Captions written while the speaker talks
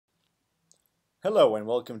Hello and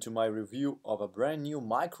welcome to my review of a brand new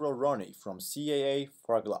Micro RONI from CAA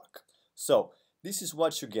for Glock. So, this is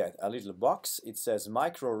what you get, a little box. It says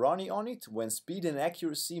Micro RONI on it when speed and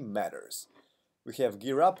accuracy matters. We have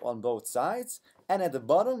gear up on both sides, and at the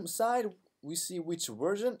bottom side we see which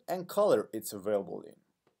version and color it's available in.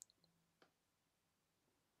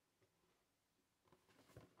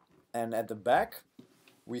 And at the back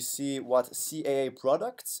we see what CAA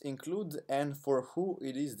products include and for who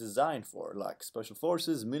it is designed for, like special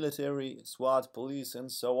forces, military, SWAT, police, and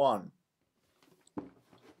so on.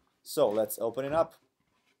 So let's open it up.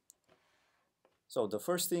 So the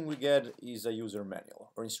first thing we get is a user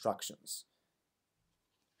manual or instructions.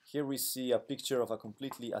 Here we see a picture of a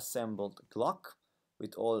completely assembled Glock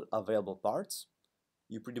with all available parts.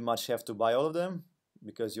 You pretty much have to buy all of them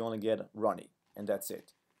because you only get RONI, and that's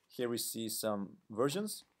it. Here we see some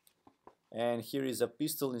versions, and here is a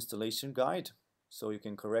pistol installation guide so you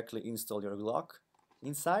can correctly install your Glock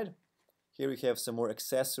inside. Here we have some more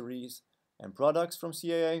accessories and products from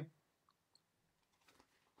CAA.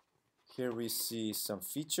 Here we see some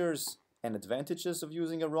features and advantages of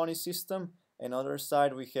using a RONI system, and on the other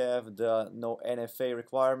side we have the no NFA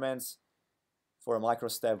requirements for a micro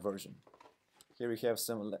step version. Here we have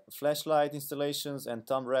some flashlight installations and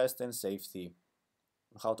thumb rest and safety,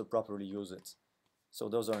 how to properly use it. So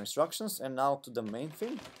those are instructions, and now to the main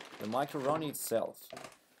thing, the Micro RONI itself.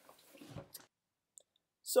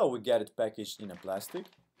 So we get it packaged in a plastic.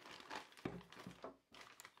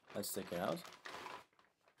 Let's take it out.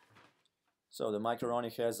 So the Micro RONI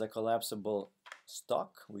has a collapsible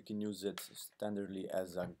stock. We can use it standardly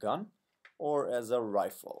as a gun or as a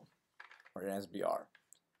rifle or an SBR.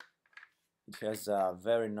 It has a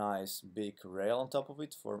very nice big rail on top of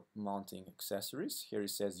it for mounting accessories. Here it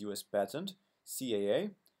says US patent,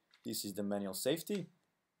 CAA. This is the manual safety,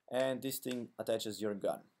 and this thing attaches your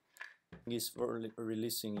gun. It is for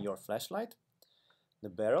releasing your flashlight. The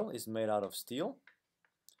barrel is made out of steel.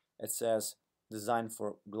 It says designed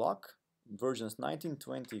for Glock, versions 19,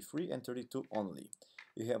 23 and 32 only.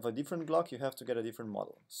 You have a different Glock, you have to get a different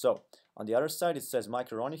model. So on the other side it says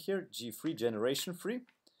Micro RONI here, G3 generation free.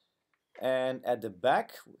 And at the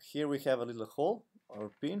back, here we have a little hole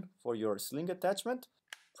or pin for your sling attachment.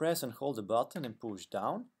 Press and hold the button and push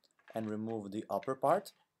down and remove the upper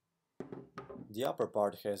part. The upper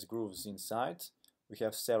part has grooves inside. We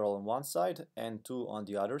have several on one side and two on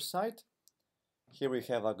the other side. Here we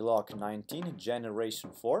have a Glock 19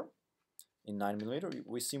 generation 4 in 9mm.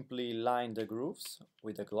 We simply line the grooves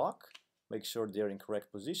with the Glock, make sure they're in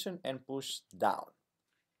correct position and push down.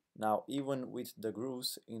 Now, even with the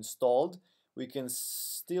grooves installed, we can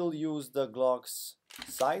still use the Glock's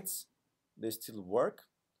sights. They still work.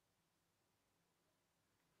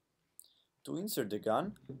 To insert the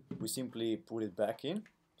gun, we simply put it back in,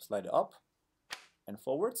 slide it up and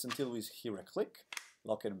forwards until we hear a click,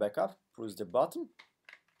 lock it back up, press the button,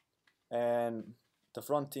 and the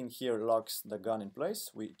front thing here locks the gun in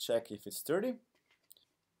place. We check if it's sturdy.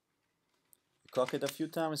 Cock it a few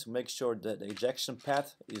times, make sure that the ejection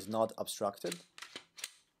path is not obstructed.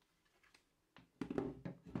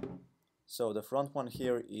 So the front one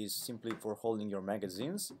here is simply for holding your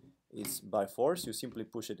magazines. It's by force, you simply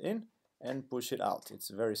push it in and push it out. It's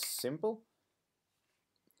very simple,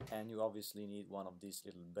 and you obviously need one of these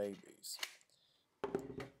little babies.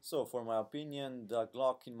 So for my opinion, the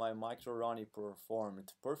Glock in my Micro RONI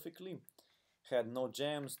performed perfectly. Had no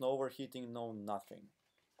jams, no overheating, no nothing.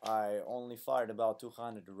 I only fired about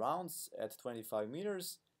 200 rounds at 25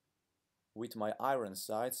 meters. With my iron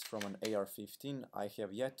sights from an AR-15, I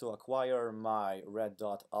have yet to acquire my red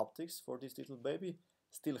dot optics for this little baby.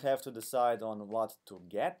 Still have to decide on what to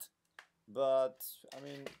get, but I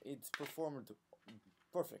mean, it performed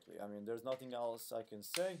perfectly. I mean, there's nothing else I can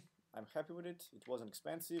say. I'm happy with it. It wasn't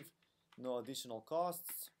expensive, no additional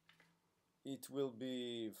costs. It will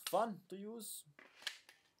be fun to use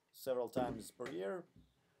several times per year.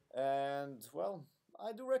 And well,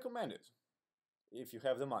 I do recommend it, if you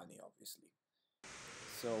have the money, obviously.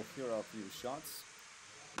 So here are a few shots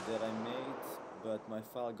that I made, but my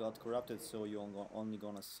file got corrupted, so you're only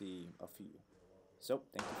gonna see a few. So,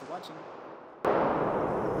 thank you for watching.